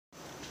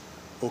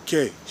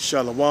Okay,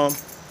 Shalom.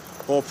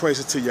 All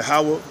praises to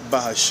Yahweh,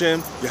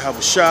 Bahashem,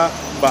 Yahweh Shah,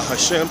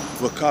 Bahashem,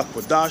 Rakak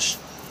Wadash,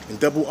 and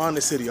double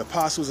honor to the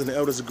apostles and the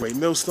elders of Great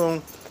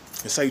Millstone.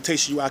 And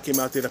salutation you I came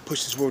out there to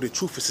push this word of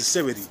truth and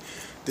sincerity.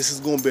 This is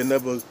going to be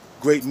another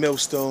Great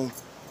Millstone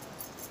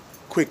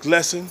quick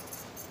lesson.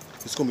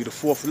 It's going to be the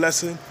fourth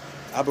lesson.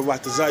 Abba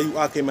Ratazayu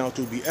I came out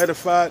to be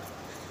edified.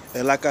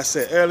 And like I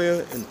said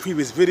earlier in the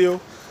previous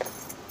video,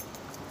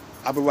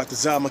 Abba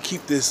Ratazayu, I'm going to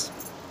keep this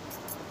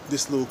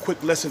little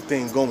quick lesson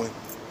thing going,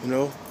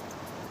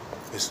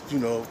 as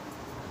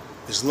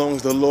long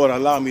as the Lord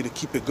allow me to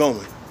keep it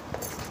going.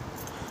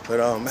 But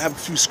I have a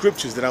few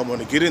scriptures that I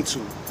want to get into,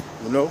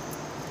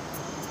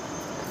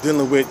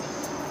 dealing with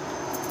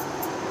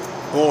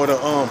all the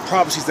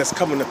prophecies that's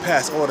coming to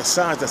pass, all the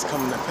signs that's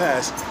coming to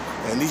pass,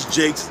 and these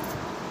jakes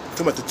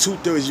talking about the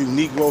 2/3 you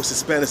Negroes,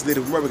 Hispanics,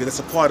 Native Americans. That's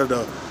a part of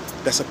the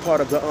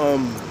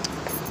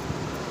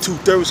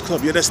 2/3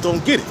 club. You just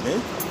don't get it,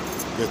 man.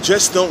 You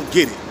just don't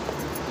get it.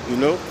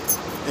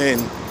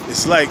 And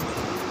it's like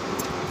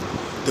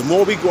the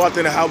more we go out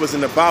there in the highways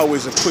and the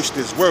byways and push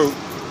this word,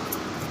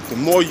 the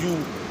more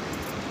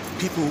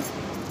people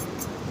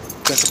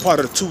that's a part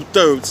of the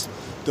 2/3,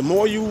 the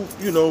more you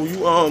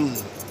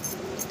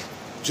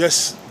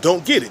just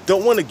don't get it,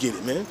 don't want to get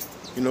it, man.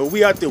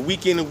 We out there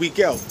week in and week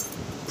out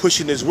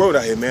pushing this word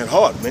out here, man,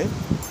 hard, man.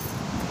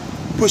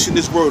 Pushing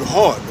this word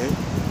hard, man.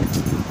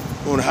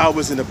 On the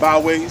highways and the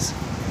byways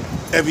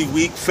every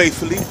week,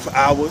 faithfully for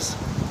hours,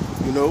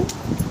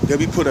 Then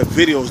we put up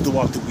videos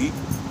throughout the week,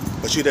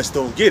 but you just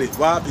don't get it.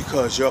 Why?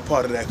 Because you're a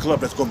part of that club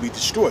that's going to be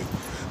destroyed.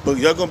 But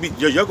you're going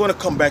to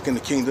come back in the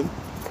kingdom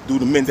through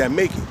the men that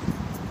make it.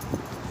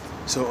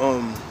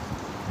 So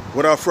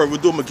without further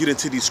ado, I'm going to get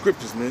into these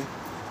scriptures, man,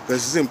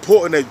 because it's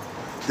important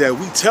that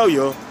we tell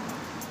you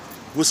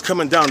what's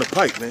coming down the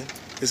pipe, man.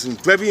 It's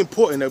very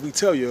important that we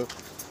tell you,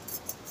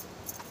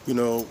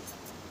 the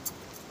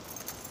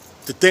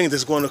thing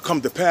that's going to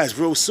come to pass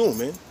real soon,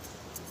 man.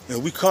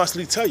 And we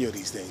constantly tell you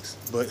these things,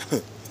 but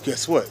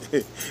guess what?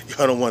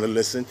 Y'all don't want to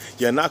listen.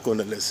 You're not going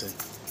to listen.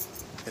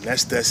 And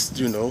that's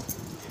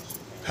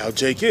how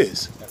Jake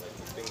is.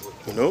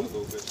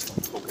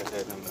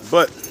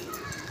 But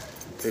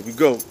here we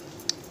go.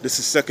 This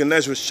is 2nd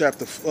Ezra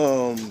chapter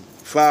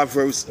 5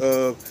 verse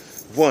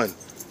 1.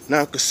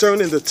 Now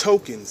concerning the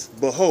tokens,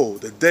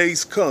 behold, the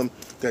days come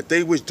that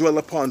they which dwell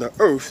upon the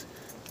earth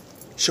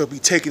shall be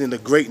taken in a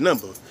great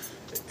number.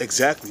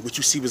 Exactly what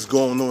you see what's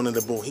going on in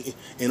the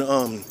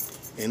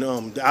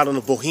out in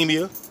the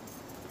Bohemia,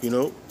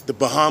 the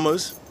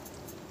Bahamas.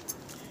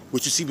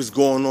 What you see what's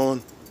going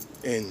on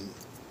in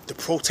the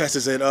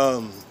protesters at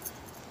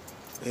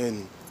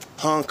in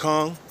Hong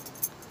Kong,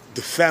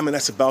 the famine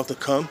that's about to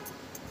come.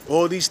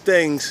 All these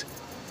things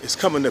is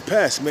coming to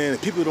pass, man,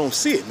 and people don't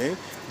see it, man.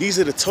 These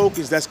are the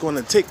tokens that's going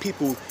to take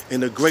people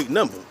in a great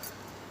number.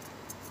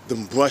 The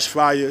brush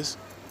fires,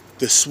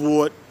 the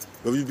sword,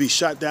 where you be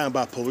shot down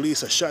by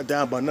police or shot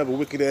down by another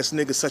wicked-ass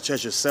nigga such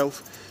as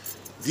yourself.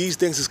 These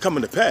things is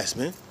coming to pass,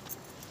 man.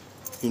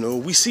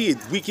 We see it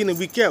week in and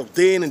week out,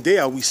 day in and day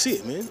out, we see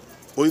it, man.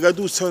 All you got to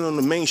do is turn on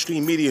the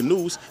mainstream media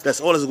news. That's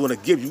all it's going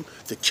to give you,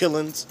 the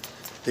killings.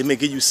 They may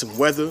give you some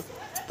weather.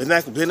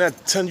 They're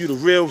not telling you the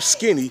real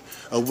skinny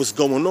of what's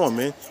going on,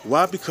 man.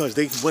 Why? Because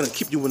they want to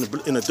keep you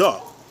in the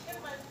dark.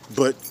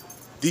 But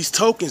these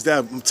tokens that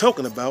I'm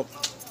talking about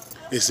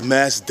is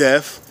mass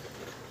death,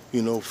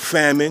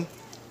 famine,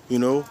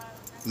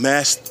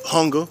 mass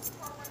hunger,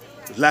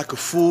 lack of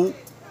food,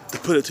 to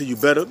put it to you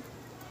better,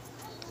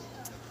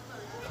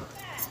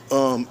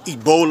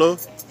 Ebola,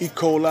 E.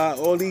 coli,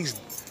 all these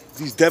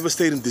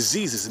devastating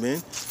diseases,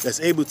 man, that's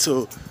able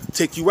to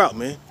take you out,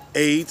 man.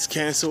 AIDS,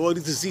 cancer, all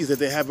these diseases that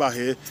they have out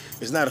here.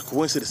 It's not a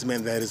coincidence,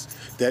 man, that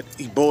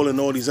Ebola and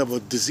all these other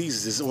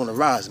diseases is on the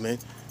rise, man.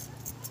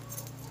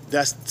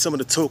 That's some of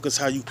the tokens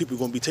how you people are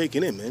going to be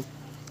taken in, man.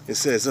 It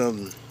says,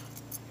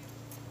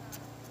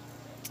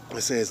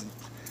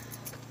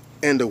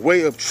 and the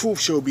way of truth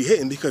shall be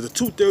hidden, because the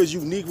 2/3 you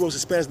Negroes,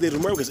 Hispanics,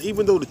 Native Americans,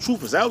 even though the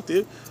truth is out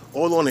there,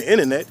 all on the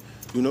internet,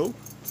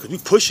 because we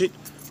push it,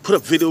 put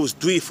up videos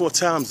 3 or 4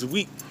 times a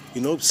week,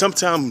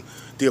 Sometimes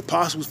the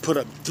apostles put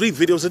up 3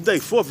 videos a day,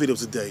 4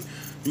 videos a day.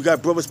 You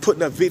got brothers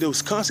putting up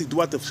videos constantly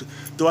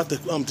throughout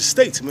the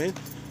states, man.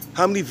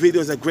 How many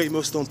videos that Great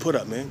Millstone put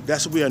up, man?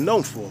 That's what we are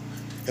known for.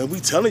 And we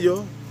telling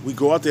y'all, we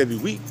go out there every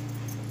week.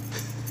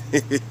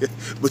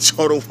 But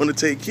y'all don't want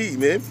to take heed,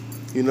 man,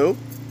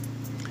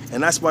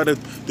 And that's why the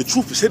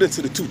truth is hidden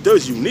to the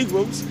 2/3 you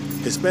Negroes,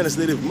 Hispanics,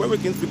 Native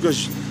Americans,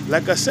 because,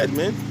 like I said,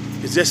 man,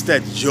 it's just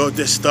that you're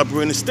just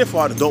stubborn and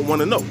stiff-hearted, don't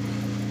want to know.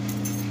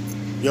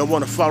 Y'all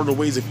want to follow the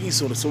ways of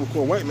Esau, the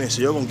so-called white man,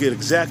 so y'all going to get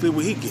exactly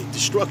what he get,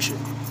 destruction.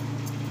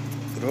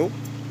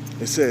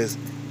 It says,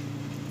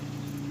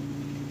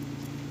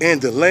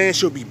 and the land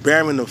shall be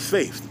barren of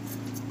faith.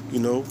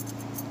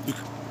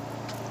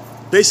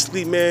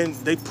 Basically, man,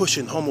 they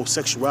pushing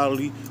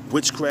homosexuality,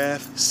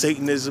 witchcraft,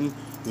 Satanism,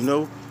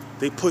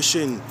 They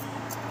pushing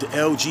the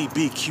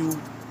LGBTQ,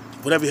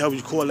 whatever the hell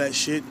you call that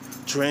shit,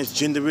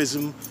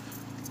 transgenderism.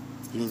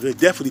 They're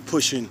definitely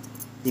pushing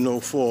you know,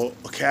 for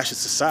a cashless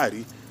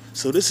society.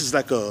 So this is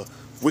like a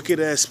wicked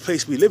ass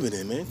place we living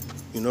in, man.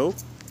 You know,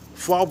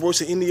 far worse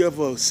than any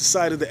other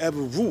society that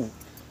ever ruled,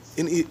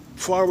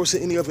 far worse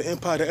than any other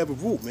empire that ever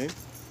ruled, man.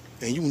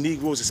 And you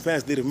Negroes and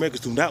Spanish Native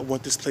Americans do not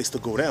want this place to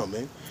go down,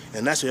 man.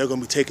 And that's why you're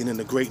gonna be taken in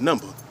a great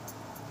number.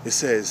 It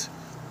says,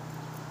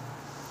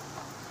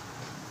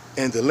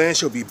 and the land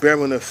shall be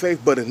barren of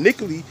faith, but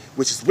iniquity,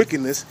 which is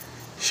wickedness,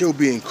 shall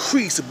be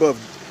increased above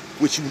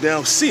which you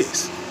now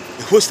seest.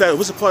 And what's that?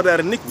 What's a part of that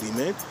iniquity,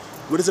 man?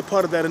 What is a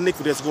part of that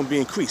iniquity that's going to be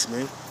increased,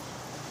 man?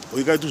 All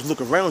you got to do is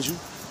look around you.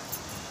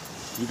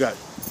 You got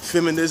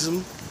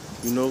feminism,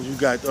 you know, you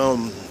got,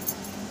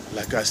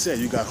 like I said,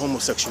 you got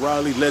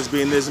homosexuality,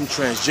 lesbianism,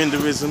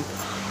 transgenderism,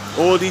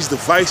 all these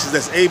devices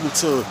that's able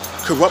to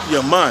corrupt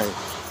your mind,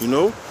 you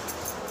know,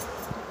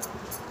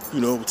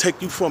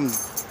 take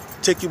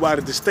you out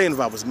of the stain of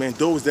ours, man.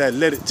 Those that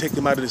let it take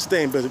them out of the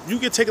stain. But if you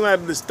get taken out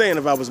of the stain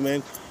of ours,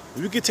 man,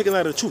 if you get taken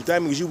out of the truth,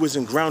 that means you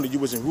wasn't grounded, you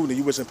wasn't rooted,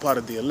 you wasn't part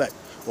of the elect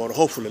or the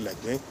hopeful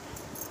elect, man.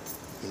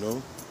 You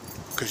know,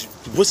 because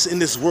what's in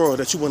this world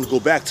that you want to go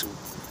back to?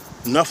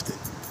 Nothing.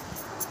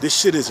 This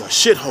shit is a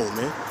shithole,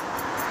 man.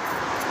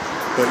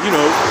 But you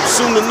know,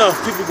 soon enough,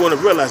 people are going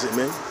to realize it,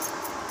 man.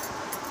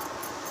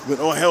 When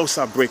all hell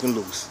start breaking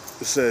loose,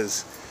 it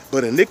says,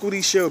 but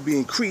iniquity shall be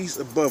increased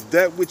above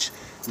that which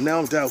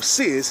now thou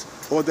seest,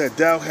 or that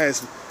thou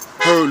hast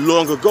heard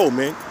long ago,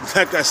 man.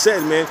 Like I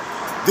said, man,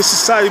 this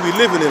society we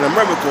living in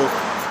America,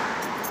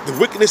 the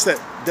wickedness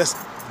that's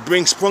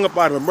being sprung up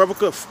out of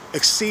America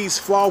exceeds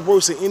far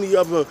worse than any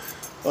other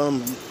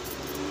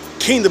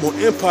kingdom or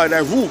empire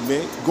that ruled,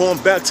 man.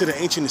 Going back to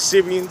the ancient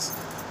Assyrians,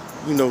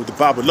 you know, the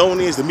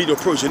Babylonians, the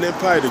Medo-Persian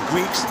Empire, the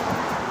Greeks,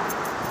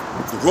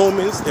 the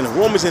Romans, and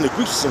the Greeks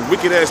were some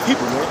wicked ass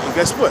people, man. And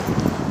guess what?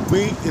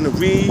 We in the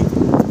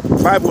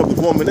revival of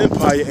the Roman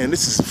Empire, and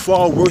this is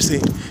far worse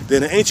than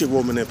the ancient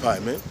Roman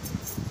Empire, man.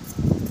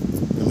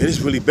 I mean,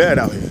 it's really bad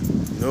out here,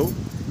 you know?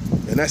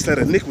 And that's that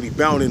iniquity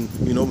bound in,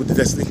 you know,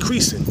 that's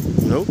increasing,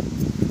 you know?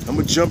 I'm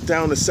going to jump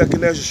down to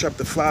 2nd Ezra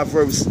chapter 5,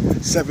 verse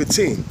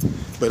 17.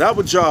 But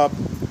our job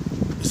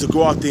is to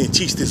go out there and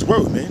teach this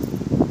word, man.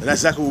 And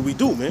that's exactly what we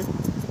do, man.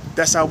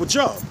 That's our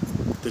job.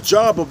 The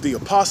job of the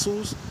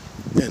apostles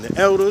and the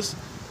elders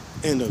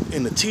and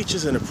the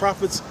teachers and the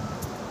prophets,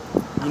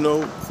 you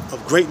know,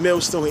 of Great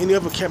Millstone, any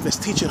other camp that's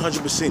teaching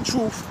 100%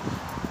 truth,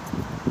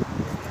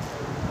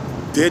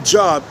 their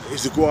job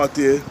is to go out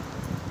there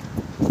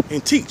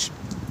and teach.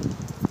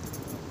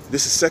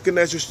 This is 2nd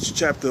Ezra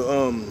chapter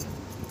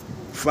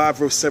 5,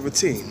 verse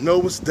 17.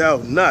 Knowest thou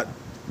not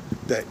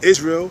that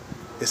Israel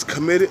is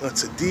committed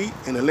unto thee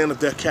in the land of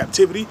their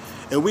captivity?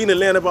 And we in the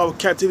land of our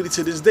captivity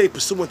to this day,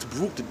 pursuant to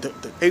Baruch,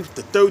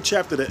 the 3rd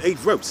chapter, the 8th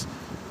verse.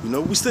 You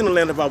know, we still in the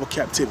land of our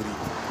captivity.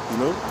 You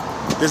know,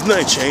 there's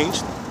nothing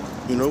changed.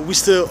 You know, we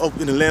still up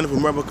in the land of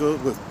America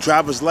with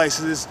driver's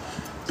licenses,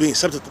 being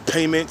subject to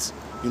payments,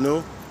 you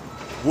know,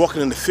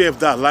 walking in the fear of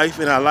thy life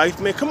in our life,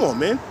 man. Come on,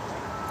 man.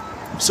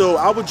 So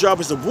our job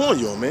is to warn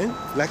y'all, man.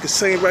 Like it's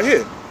saying right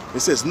here. It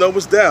says,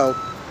 knowest thou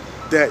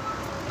that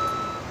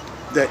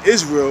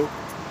Israel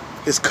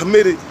is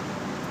committed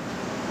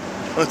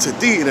unto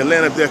thee in the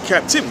land of their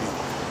captivity.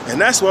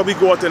 And that's why we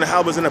go out there in the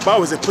highways and the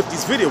byways and put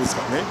these videos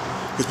up, man.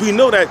 Because we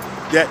know that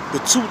the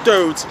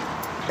 2/3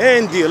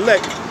 and the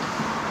elect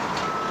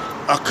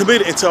are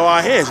committed into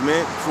our hands,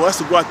 man, for us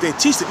to go out there and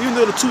teach them. Even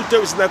though the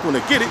 2/3 is not going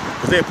to get it,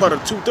 because they're part of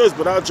the 2/3,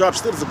 but our job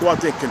still is to go out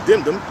there and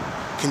condemn them,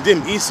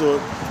 condemn Esau,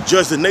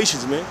 judge the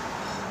nations, man,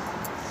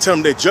 tell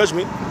them their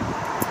judgment.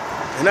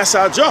 And that's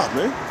our job,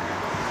 man.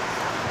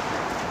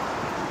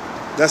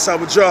 That's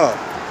our job.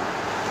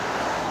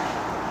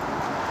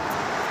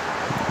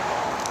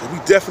 And we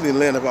definitely in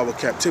the land of our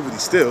captivity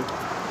still,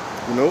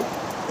 you know.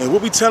 And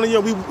what we telling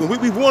y'all, we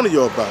warning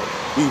y'all about.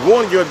 We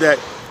warning y'all that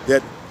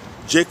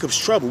Jacob's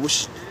trouble,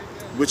 which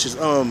is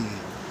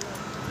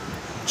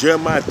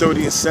Jeremiah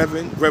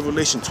 30:7,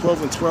 Revelation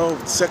 12:12,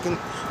 2nd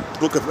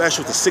book of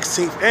Ezra, the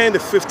 16th and the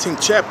 15th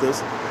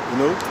chapters, you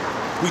know,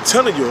 we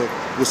telling y'all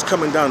what's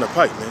coming down the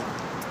pipe, man.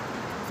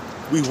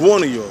 We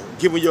warning y'all,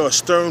 giving y'all a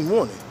stern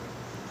warning.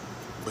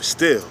 But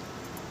still,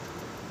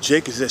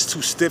 Jacob's just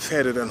too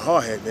stiff-headed and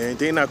hard-headed, man.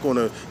 They're not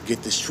gonna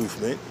get this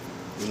truth, man.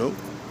 You know?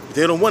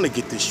 They don't want to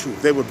get this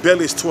truth. They're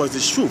rebellious towards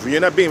this truth. And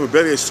you're not being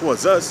rebellious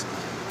towards us.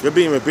 You're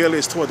being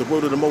rebellious toward the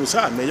word of the Most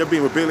High, man. You're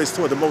being rebellious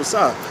toward the Most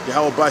High,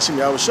 Yahweh Bashim,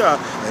 Yahweh Shah,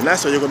 and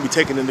that's why you're going to be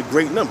taken in the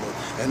great number.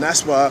 And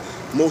that's why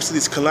most of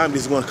these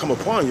calamities are going to come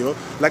upon you,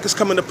 like it's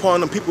coming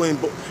upon them people in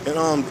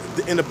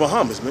the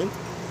Bahamas, man,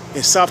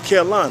 in South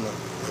Carolina,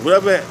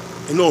 whatever,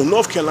 you know,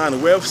 North Carolina,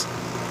 where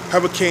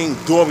Hurricane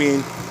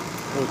Dorian,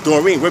 or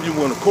Doreen, whatever you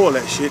want to call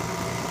that shit,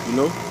 you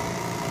know,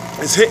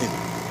 it's hitting.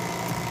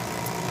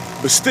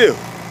 But still,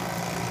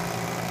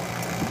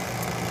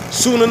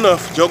 soon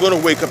enough, you're going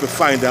to wake up and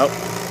find out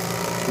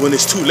when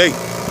it's too late.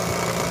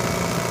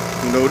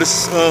 You know,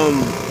 this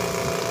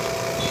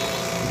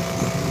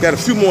got a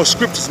few more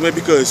scriptures, man,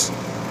 because,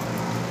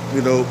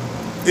 you know,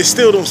 it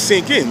still don't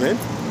sink in, man.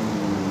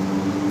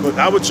 But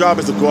our job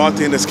is to go out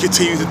there and let's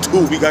continue to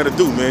do what we got to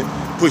do, man.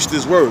 Push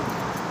this word.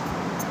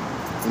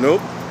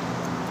 Nope.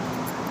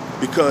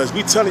 Because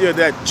we telling you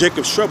that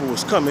Jacob's trouble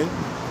was coming.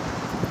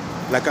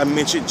 Like I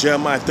mentioned,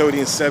 Jeremiah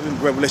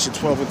 30:7, Revelation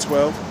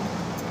 12:12,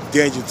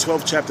 Daniel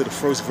 12 chapter, the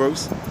first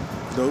verse.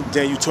 You know,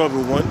 Daniel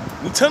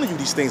 12:1. We telling you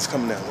these things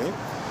coming out, man.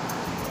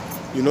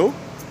 You know?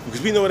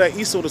 Because we know that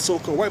Esau, the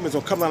so-called white man's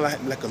gonna come out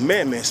like a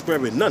madman,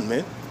 sparing none,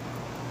 man.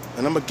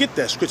 And I'm gonna get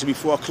that scripture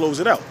before I close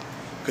it out.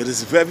 Because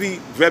it's very,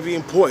 very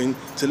important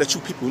to let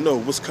you people know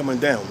what's coming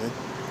down, man.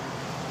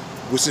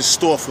 What's in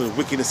store for the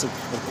wickedness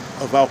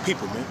of our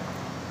people, man.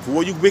 For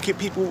all you wicked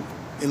people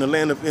in the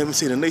land of,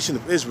 the nation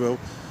of Israel,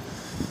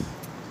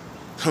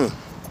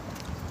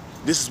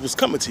 this is what's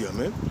coming to you,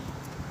 man.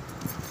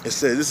 It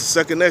says, this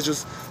is 2nd Ezra,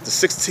 the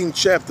 16th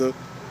chapter,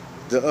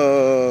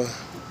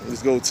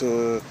 let's go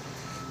to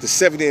the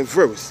 70th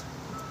verse.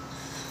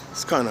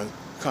 It's kind of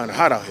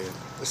hot out here.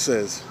 It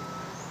says,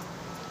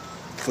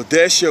 for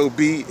there shall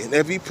be in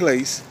every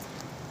place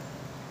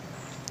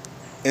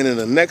and in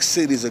the next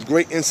cities a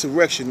great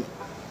insurrection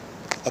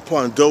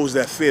upon those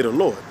that fear the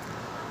Lord.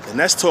 And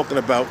that's talking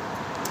about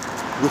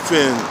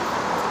within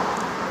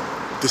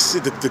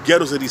the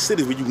ghettos of these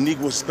cities where you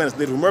Negroes, Spanish,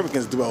 Native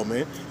Americans dwell,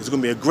 man. There's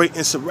going to be a great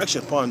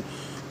insurrection upon,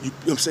 you know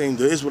what I'm saying,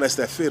 the Israelites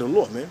that fear the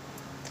Lord, man.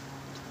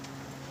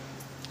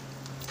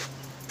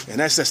 And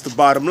that's the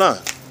bottom line.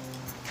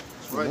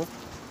 That's right.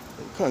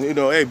 You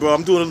know, hey, bro,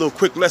 I'm doing a little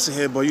quick lesson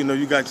here, but you know,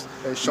 you got...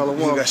 Hey, Shalom,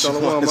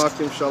 Shalom,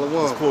 Makim,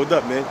 Shalom. It's pulled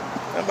up, man.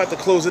 I'm about to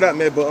close it out,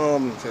 man, but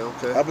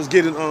okay. I was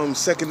getting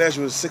 2nd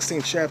Ezra,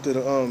 16th chapter,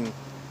 the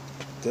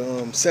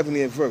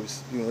 70th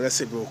verse. You know, that's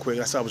it real quick.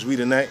 That's how I was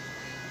reading that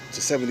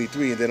to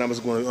 73, and then I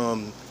was going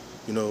to,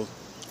 you know,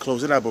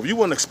 close it out. But if you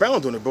want to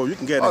expound on it, bro, you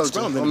can get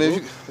expound on it, bro.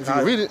 If you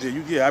can read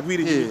it. I read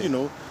it, you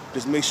know,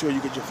 just make sure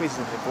you get your face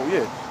in it, bro.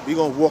 Yeah, we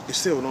going to walk it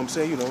still, you know what I'm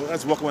saying? You know,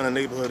 let's walk around the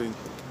neighborhood and,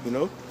 you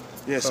know.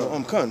 Yeah,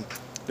 so come.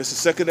 This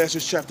is 2nd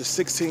Ezra chapter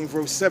 16,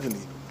 verse 70.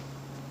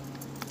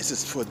 It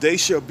says, for they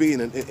shall be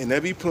in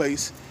every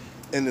place,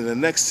 and in the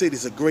next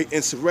cities a great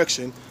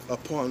insurrection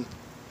upon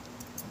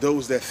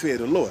those that fear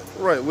the Lord.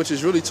 Right, which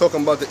is really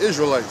talking about the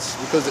Israelites.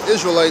 Because the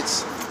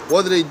Israelites,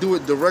 whether they do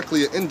it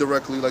directly or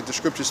indirectly, like the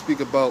scriptures speak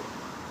about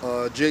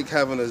Jake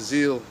having a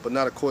zeal, but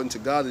not according to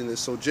godliness.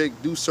 So Jake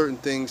do certain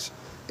things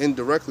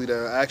indirectly that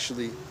are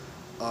actually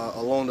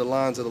along the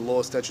lines of the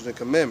law, statutes, and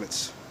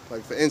commandments.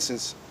 Like, for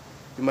instance,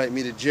 you might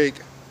meet a Jake,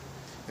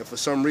 and for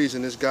some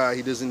reason this guy,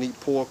 he doesn't eat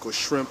pork or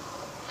shrimp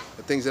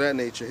or things of that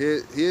nature.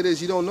 Here it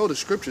is, you don't know the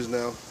scriptures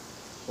now,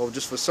 or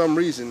just for some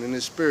reason in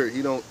his spirit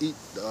he don't eat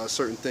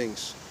certain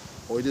things,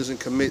 or he doesn't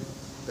commit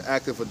the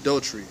act of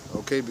adultery,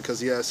 okay, because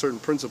he has certain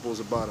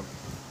principles about him,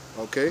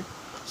 okay?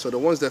 So the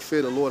ones that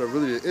fear the Lord are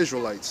really the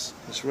Israelites.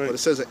 That's right. But it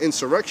says an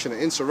insurrection. An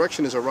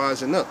insurrection is a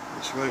rising up.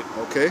 That's right.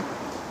 Okay?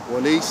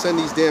 When they send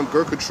these damn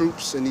Gurkha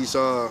troops and these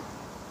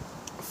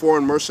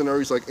foreign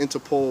mercenaries like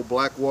Interpol,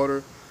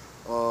 Blackwater,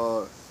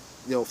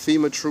 you know,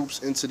 FEMA troops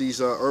into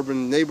these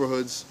urban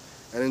neighborhoods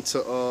and into,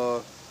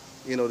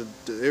 you know,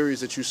 the areas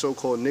that you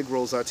so-called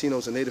Negroes,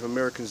 Latinos, and Native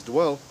Americans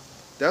dwell,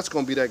 that's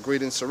going to be that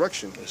great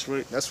insurrection. That's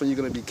right. That's when you're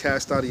going to be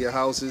cast out of your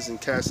houses and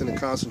cast into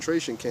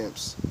concentration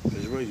camps.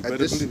 That's right. You better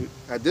believe it.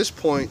 At this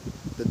point,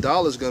 the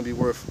dollar's going to be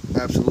worth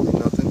absolutely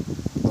nothing,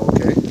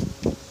 okay?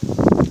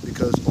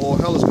 Because all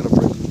hell is going to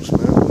break loose,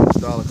 man, when this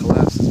dollar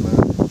collapses, man.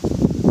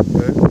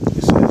 Okay?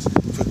 It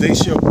says, for they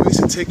shall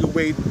waste and take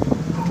away,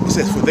 it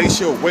says, for they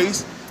shall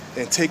waste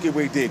and take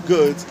away their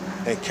goods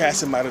and cast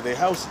them out of their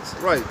houses.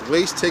 Right.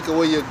 Waste, take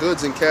away your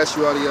goods and cast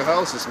you out of your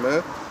houses,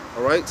 man.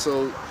 All right?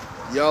 So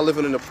y'all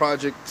living in the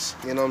projects,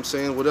 you know what I'm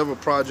saying? Whatever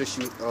projects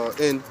you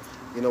in,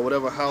 you know,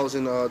 whatever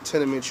housing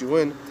tenement you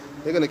in,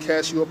 they're going to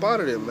cast you up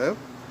out of there, man.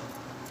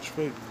 That's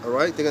right. All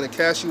right? They're going to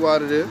cast you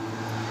out of there,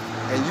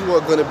 and you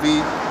are going to be,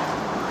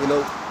 you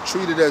know,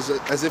 treated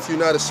as if you're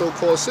not a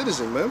so-called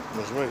citizen, man.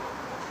 That's right.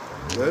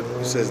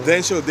 Right? It says,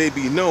 then shall they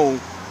be known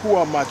who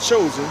are my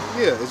chosen.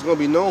 Yeah, it's going to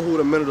be known who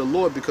the men of the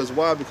Lord, because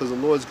why? Because the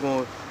Lord's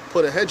going to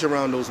put a hedge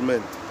around those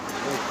men.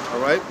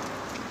 All right?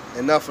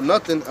 And not for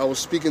nothing, I was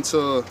speaking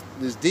to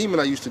this demon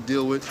I used to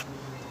deal with,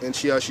 and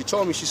she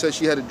told me, she said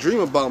she had a dream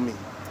about me.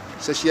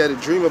 She said she had a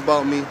dream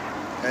about me,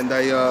 and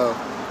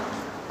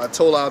I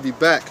told her I'll be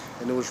back,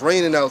 and it was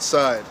raining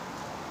outside.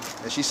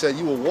 And she said,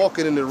 you were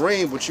walking in the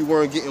rain, but you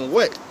weren't getting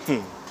wet.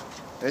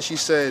 And she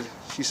said,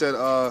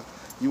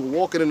 you were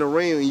walking in the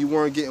rain and you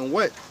weren't getting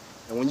wet.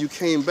 And when you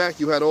came back,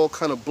 you had all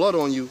kind of blood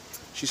on you.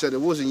 She said it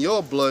wasn't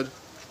your blood,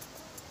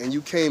 and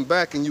you came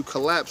back and you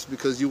collapsed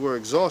because you were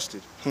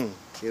exhausted.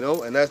 You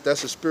know, and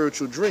that's a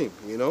spiritual dream,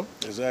 you know?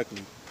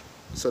 Exactly.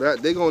 So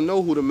that they're going to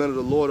know who the men of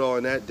the Lord are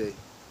in that day.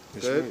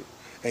 That's right.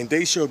 And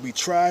they shall be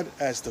tried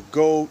as the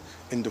gold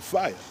in the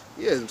fire.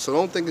 Yeah, so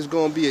don't think it's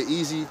going to be an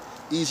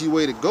easy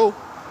way to go,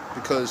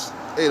 because,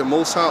 hey, the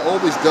Most High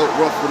always dealt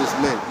rough with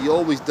his men. He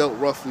always dealt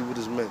roughly with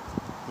his men.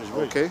 That's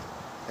right. Okay?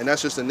 And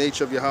that's just the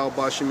nature of Yahweh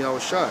Bashim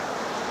Yahushai.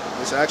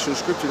 There's actual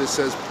scripture that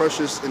says,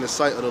 precious in the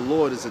sight of the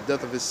Lord is the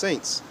death of his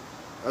saints.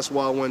 That's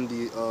why when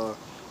the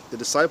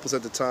disciples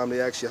at the time,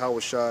 they asked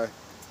Yahushai,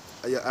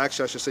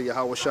 actually I should say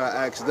Yahushai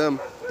asked them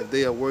if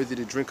they are worthy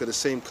to drink of the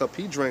same cup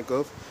he drank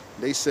of.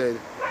 They said,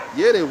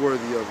 Yeah, they're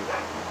worthy of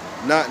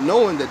it. Not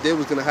knowing that they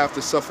was going to have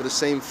to suffer the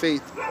same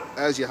fate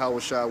as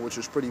Yahushua, which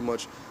was pretty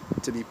much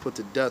to be put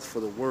to death for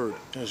the word.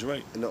 That's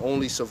right. And the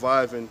only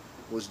surviving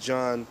was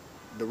John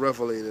the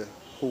Revelator,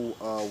 who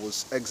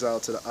was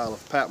exiled to the Isle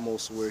of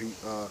Patmos, where he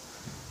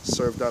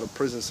served out a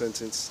prison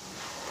sentence,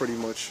 pretty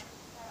much,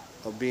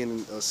 of being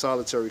in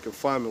solitary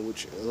confinement,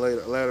 which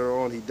later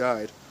on he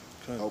died.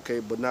 Okay,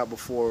 but not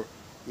before,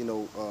 you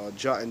know,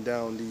 jotting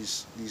down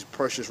these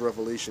precious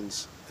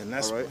revelations. And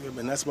that's right?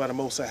 And that's why the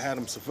Most High had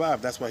him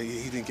survive. That's why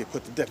he didn't get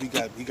put to death.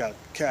 He got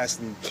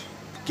cast and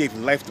gave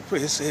him life to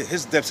prison.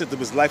 His death sentence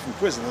was life in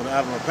prison on the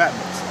island of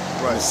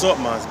Patmos, in the salt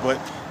mines. But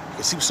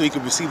so he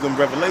could receive them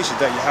revelations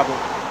that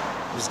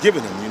Yahweh was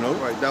giving him. You know.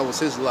 Right. That was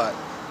his lot.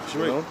 That's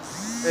you right. know?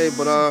 Hey,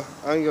 but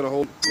I ain't gonna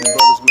hold you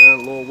brothers,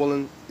 man. Lord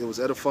willing, it was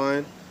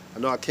edifying. I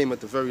know I came at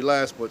the very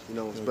last, but you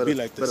know it's better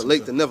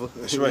late than never.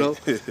 That's you right. know?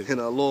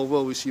 And Lord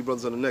will, we see you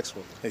brothers on the next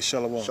one. Hey,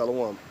 Shalom.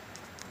 Shalom.